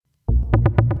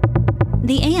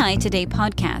The AI Today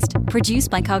podcast, produced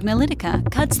by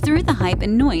Cognilytica, cuts through the hype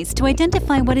and noise to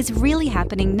identify what is really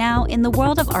happening now in the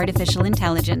world of artificial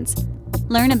intelligence.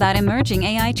 Learn about emerging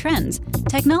AI trends,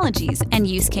 technologies, and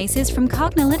use cases from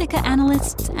Cognilytica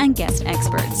analysts and guest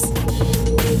experts.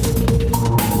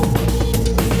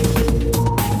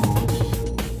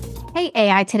 Hey,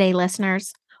 AI Today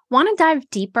listeners. Want to dive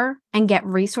deeper and get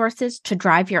resources to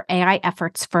drive your AI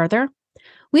efforts further?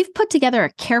 We've put together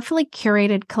a carefully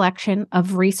curated collection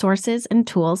of resources and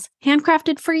tools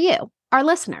handcrafted for you, our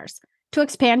listeners, to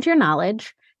expand your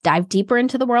knowledge, dive deeper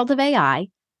into the world of AI,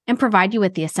 and provide you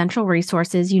with the essential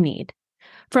resources you need.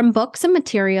 From books and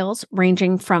materials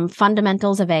ranging from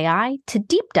fundamentals of AI to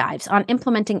deep dives on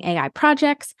implementing AI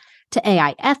projects, to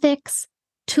AI ethics,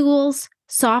 tools,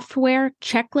 software,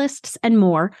 checklists, and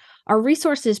more, our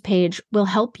resources page will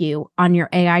help you on your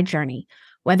AI journey,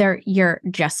 whether you're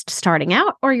just starting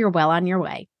out or you're well on your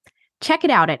way. Check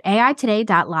it out at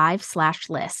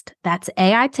aitoday.live/list. That's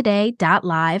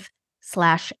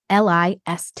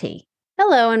aitoday.live/LIST.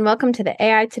 Hello, and welcome to the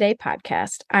AI Today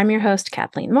podcast. I'm your host,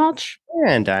 Kathleen Walsh.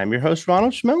 And I'm your host,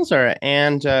 Ronald Schmelzer.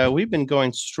 And we've been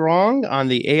going strong on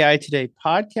the AI Today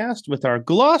podcast with our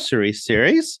glossary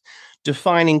series,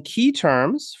 defining key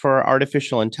terms for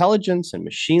artificial intelligence and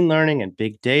machine learning and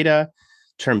big data.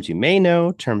 Terms you may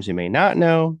know, terms you may not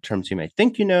know, terms you may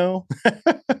think you know,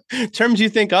 terms you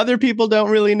think other people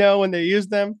don't really know when they use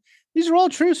them. These are all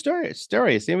true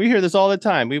stories. And we hear this all the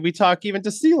time. We talk even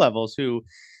to C-levels who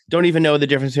don't even know the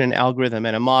difference in an algorithm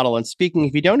and a model. And speaking,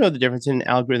 if you don't know the difference in an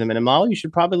algorithm and a model, you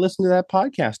should probably listen to that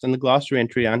podcast and the glossary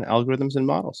entry on algorithms and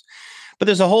models. But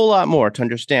there's a whole lot more to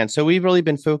understand. So we've really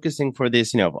been focusing for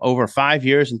this, over 5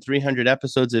 years and 300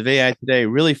 episodes of AI Today,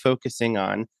 really focusing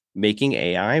on making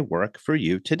AI work for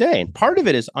you today. And part of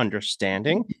it is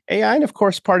understanding AI. And of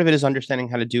course, part of it is understanding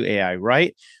how to do AI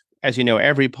right. As you know,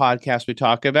 every podcast we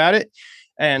talk about it.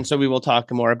 And so we will talk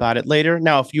more about it later.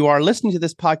 Now, if you are listening to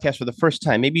this podcast for the first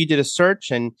time, maybe you did a search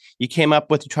and you came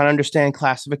up with trying to understand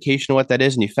classification, what that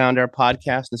is, and you found our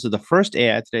podcast. This is the first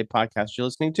AI Today podcast you're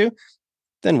listening to.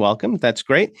 Then welcome. That's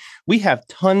great. We have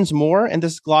tons more in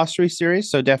this glossary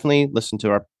series. So definitely listen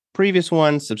to our previous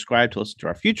ones, subscribe to listen to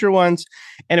our future ones.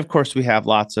 And of course, we have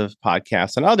lots of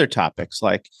podcasts on other topics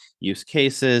like use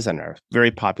cases and our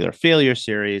very popular failure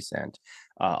series and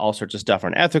all sorts of stuff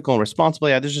on ethical and responsible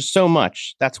AI. There's just so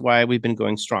much. That's why we've been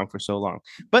going strong for so long.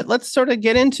 But let's sort of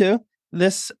get into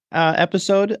this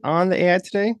episode on the AI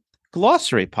Today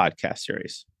Glossary podcast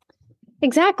series.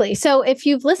 Exactly. So if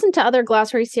you've listened to other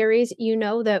glossary series, you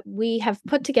know that we have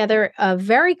put together a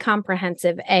very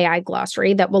comprehensive AI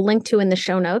glossary that we'll link to in the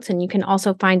show notes, and you can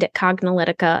also find at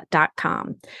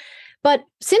cognilytica.com. But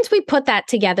since we put that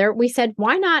together, we said,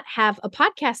 why not have a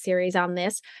podcast series on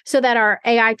this so that our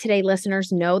AI Today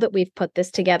listeners know that we've put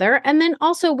this together? And then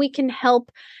also we can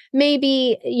help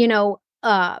maybe,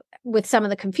 with some of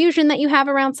the confusion that you have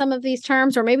around some of these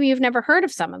terms, or maybe you've never heard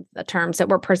of some of the terms that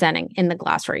we're presenting in the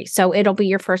glossary. So it'll be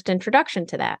your first introduction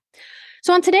to that.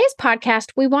 So on today's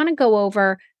podcast, we want to go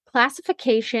over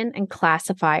classification and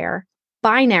classifier,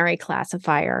 binary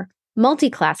classifier,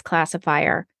 multi-class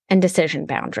classifier, and decision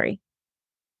boundary.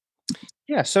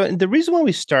 Yeah, so the reason why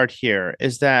we start here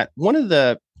is that one of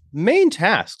the main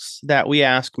tasks that we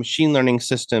ask machine learning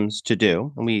systems to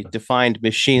do, and we defined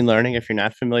machine learning, if you're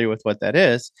not familiar with what that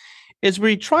is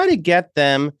we try to get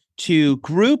them to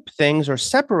group things or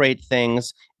separate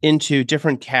things into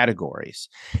different categories.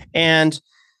 And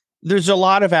there's a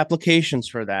lot of applications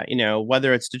for that,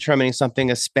 whether it's determining something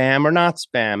as spam or not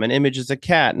spam, an image is a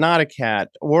cat, not a cat,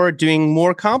 or doing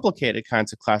more complicated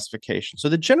kinds of classification. So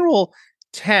the general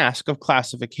task of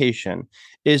classification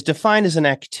is defined as an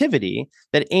activity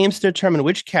that aims to determine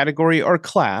which category or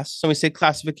class, so we say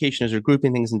classification is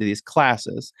grouping things into these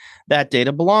classes, that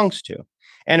data belongs to.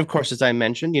 And of course, as I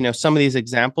mentioned, some of these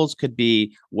examples could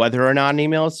be whether or not an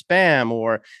email is spam,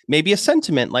 or maybe a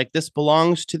sentiment like this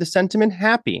belongs to the sentiment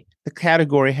happy, the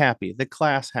category happy, the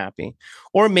class happy.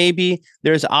 Or maybe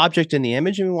there's an object in the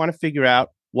image and we want to figure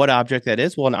out what object that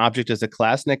is. Well, an object is a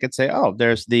class, and I could say, oh,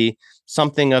 there's the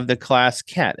something of the class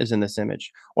cat is in this image.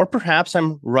 Or perhaps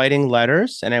I'm writing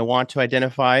letters and I want to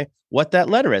identify what that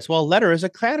letter is. Well, letter is a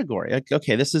category. Like,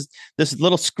 okay, this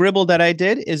little scribble that I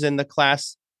did is in the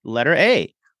class letter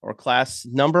A or class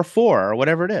number 4 or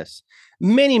whatever it is.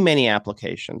 Many, many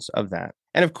applications of that.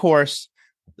 And of course,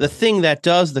 the thing that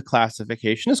does the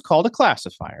classification is called a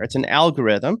classifier. It's an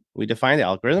algorithm. We define the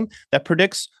algorithm that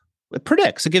predicts. It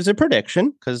gives a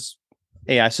prediction because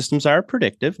AI systems are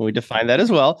predictive. And we define that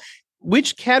as well.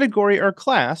 Which category or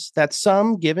class that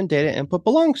some given data input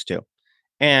belongs to.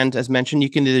 And as mentioned, you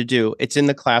can either do it's in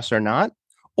the class or not,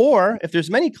 Or if there's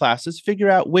many classes, figure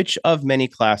out which of many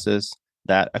classes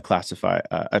that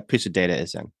a piece of data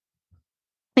is in.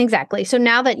 Exactly. So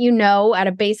now that you know at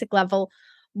a basic level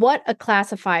what a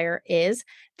classifier is,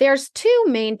 there's two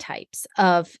main types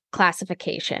of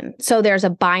classification. So there's a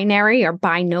binary or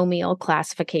binomial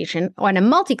classification and a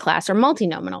multi-class or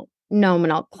multinomial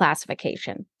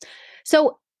classification.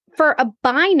 So for a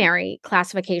binary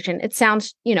classification, it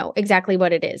sounds, exactly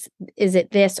what it is. Is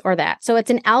it this or that? So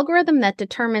it's an algorithm that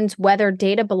determines whether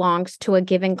data belongs to a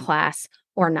given class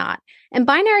or not. And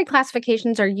binary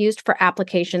classifications are used for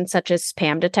applications such as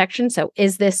spam detection. So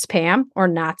is this spam or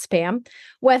not spam?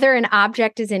 Whether an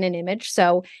object is in an image.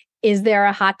 So is there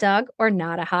a hot dog or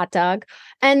not a hot dog?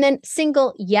 And then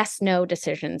single yes/no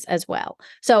decisions as well.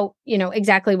 So,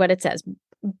 exactly what it says.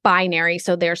 Binary.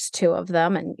 So there's two of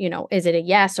them. And, is it a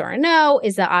yes or a no?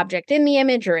 Is the object in the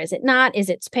image or is it not? Is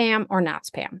it spam or not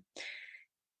spam?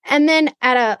 And then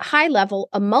at a high level,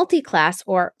 a multi-class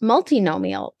or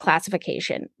multinomial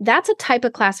classification. That's a type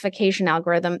of classification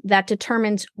algorithm that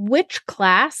determines which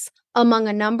class among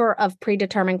a number of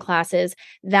predetermined classes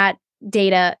that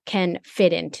data can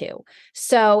fit into.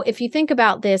 So if you think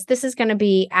about this is going to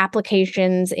be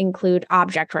applications include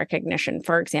object recognition,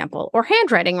 for example, or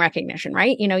handwriting recognition,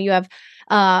 right? You have,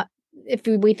 if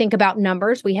we think about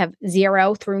numbers, we have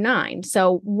 0 through 9.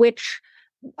 So which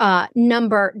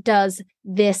number does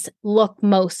this look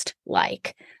most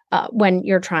like when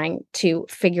you're trying to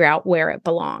figure out where it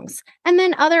belongs? And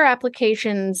then other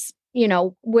applications,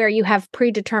 where you have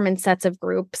predetermined sets of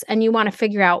groups and you want to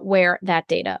figure out where that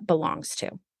data belongs to.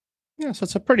 Yeah, so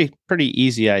it's a pretty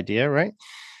easy idea, right?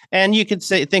 And you could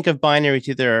think of binary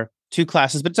to there are two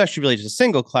classes, but it's actually really just a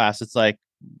single class. It's like,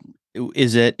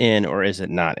 is it in or is it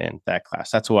not in that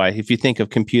class? That's why if you think of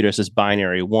computers as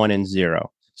binary, 1 and 0.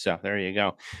 So there you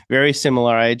go. Very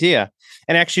similar idea.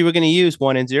 And actually, we're going to use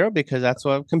 1 and 0 because that's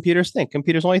what computers think.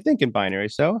 Computers only think in binary.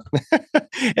 So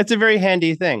it's a very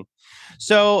handy thing.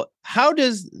 So how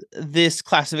does this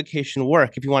classification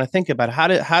work? If you want to think about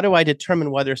it, how do I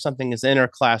determine whether something is in our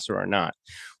class or not?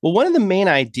 Well, one of the main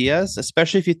ideas,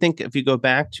 especially if you go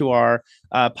back to our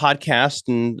podcast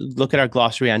and look at our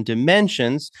glossary on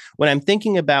dimensions, when I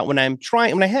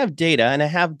have data and I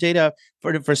have data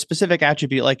for a specific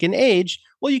attribute like an age,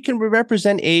 well, you can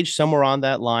represent age somewhere on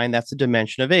that line. That's the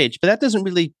dimension of age. But that doesn't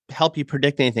really help you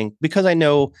predict anything. Because I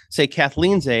know, say,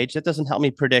 Kathleen's age, that doesn't help me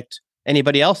predict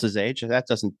anybody else's age. That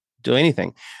doesn't do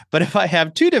anything. But if I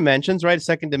have two dimensions, right, a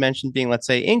second dimension being, let's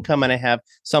say, income, and I have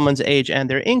someone's age and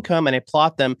their income, and I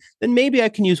plot them, then maybe I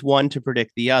can use one to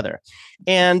predict the other.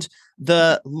 And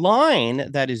the line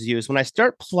that is used when I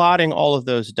start plotting all of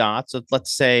those dots of,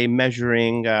 let's say,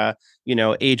 measuring,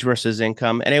 age versus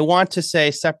income, and I want to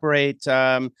say separate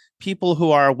people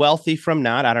who are wealthy from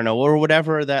not, I don't know, or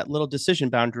whatever that little decision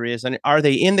boundary is, and are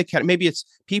they in the category? Maybe it's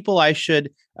people I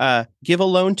should give a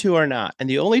loan to or not, and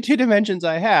the only two dimensions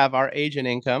I have are age and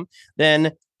income.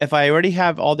 Then if I already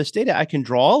have all this data, I can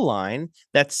draw a line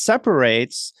that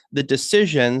separates the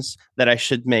decisions that I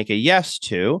should make a yes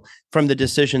to from the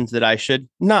decisions that I should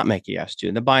not make a yes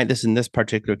to. This in this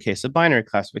particular case, a binary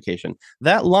classification.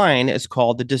 That line is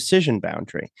called the decision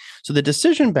boundary. So the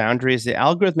decision boundary is the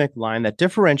algorithmic line that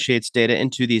differentiates data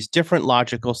into these different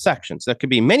logical sections. There could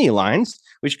be many lines,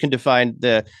 which can define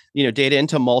the data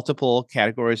into multiple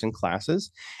categories and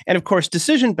classes. And of course,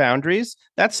 decision boundaries,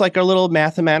 that's like a little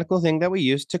mathematical thing that we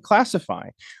use to classify,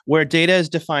 where data is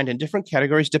defined in different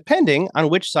categories depending on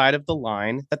which side of the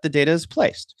line that the data is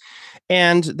placed.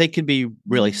 And they could be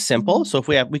really simple. So if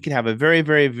we can have a very,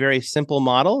 very, very simple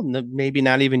model, maybe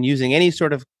not even using any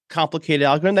sort of complicated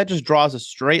algorithm that just draws a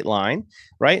straight line,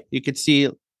 right? You could see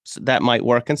that might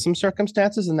work in some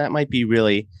circumstances, and that might be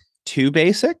really too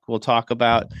basic. We'll talk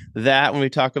about that when we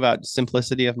talk about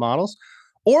simplicity of models.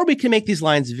 Or we can make these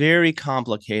lines very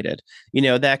complicated,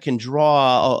 that can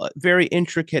draw very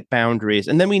intricate boundaries.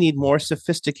 And then we need more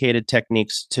sophisticated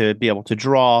techniques to be able to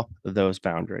draw those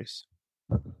boundaries.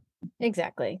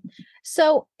 Exactly.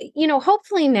 So,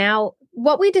 hopefully now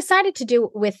what we decided to do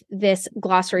with this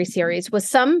glossary series was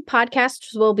some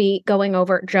podcasts will be going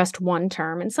over just one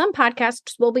term, and some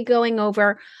podcasts will be going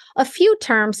over a few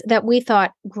terms that we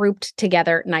thought grouped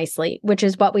together nicely, which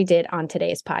is what we did on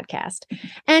today's podcast.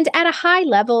 And at a high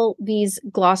level, these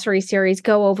glossary series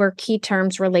go over key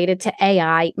terms related to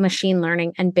AI, machine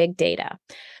learning, and big data.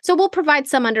 So we'll provide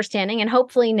some understanding, and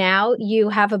hopefully now you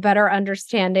have a better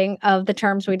understanding of the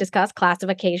terms we discussed: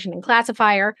 classification and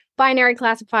classifier, binary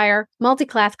classifier,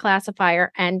 multi-class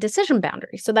classifier, and decision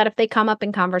boundary, so that if they come up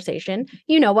in conversation,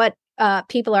 you know what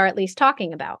people are at least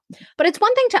talking about. But it's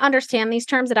one thing to understand these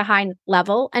terms at a high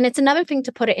level, and it's another thing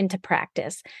to put it into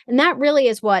practice. And that really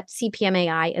is what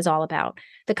CPMAI is all about,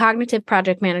 the Cognitive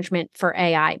Project Management for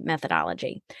AI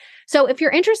methodology. So if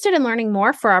you're interested in learning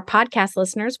more, for our podcast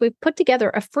listeners, we've put together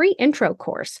a free intro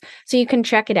course so you can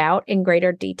check it out in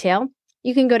greater detail.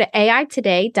 You can go to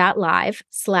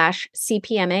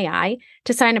aitoday.live/CPMAI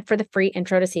to sign up for the free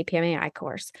Intro to CPMAI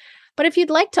course. But if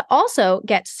you'd like to also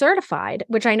get certified,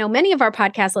 which I know many of our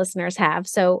podcast listeners have,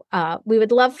 so we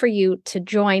would love for you to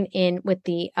join in with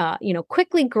the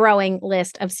quickly growing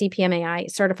list of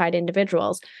CPMAI certified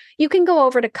individuals, you can go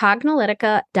over to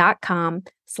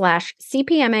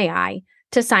Cognilytica.com/CPMAI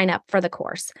to sign up for the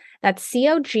course. That's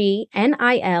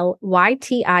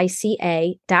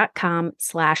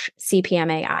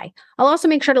COGNILYTICA.com/CPMAI. I'll also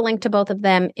make sure to link to both of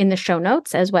them in the show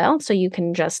notes as well. So you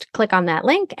can just click on that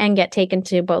link and get taken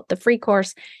to both the free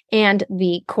course and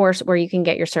the course where you can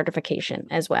get your certification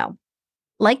as well.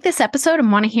 Like this episode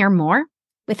and want to hear more?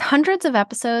 With hundreds of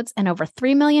episodes and over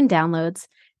 3 million downloads,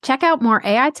 check out more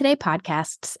AI Today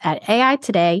podcasts at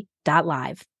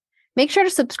aitoday.live. Make sure to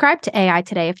subscribe to AI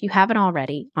Today if you haven't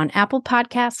already on Apple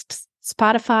Podcasts,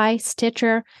 Spotify,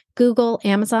 Stitcher, Google,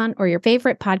 Amazon, or your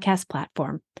favorite podcast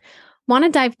platform. Want to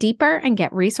dive deeper and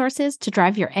get resources to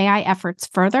drive your AI efforts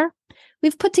further?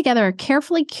 We've put together a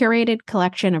carefully curated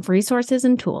collection of resources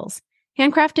and tools,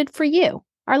 handcrafted for you,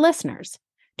 our listeners,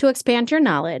 to expand your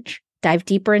knowledge, dive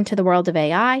deeper into the world of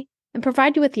AI, and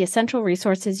provide you with the essential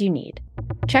resources you need.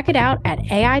 Check it out at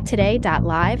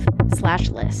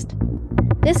aitoday.live/list.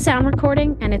 This sound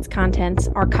recording and its contents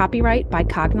are copyright by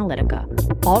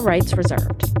Cognilytica, all rights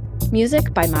reserved.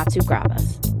 Music by Matsu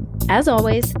Gravas. As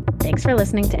always, thanks for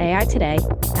listening to AI Today,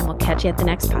 and we'll catch you at the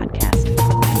next podcast.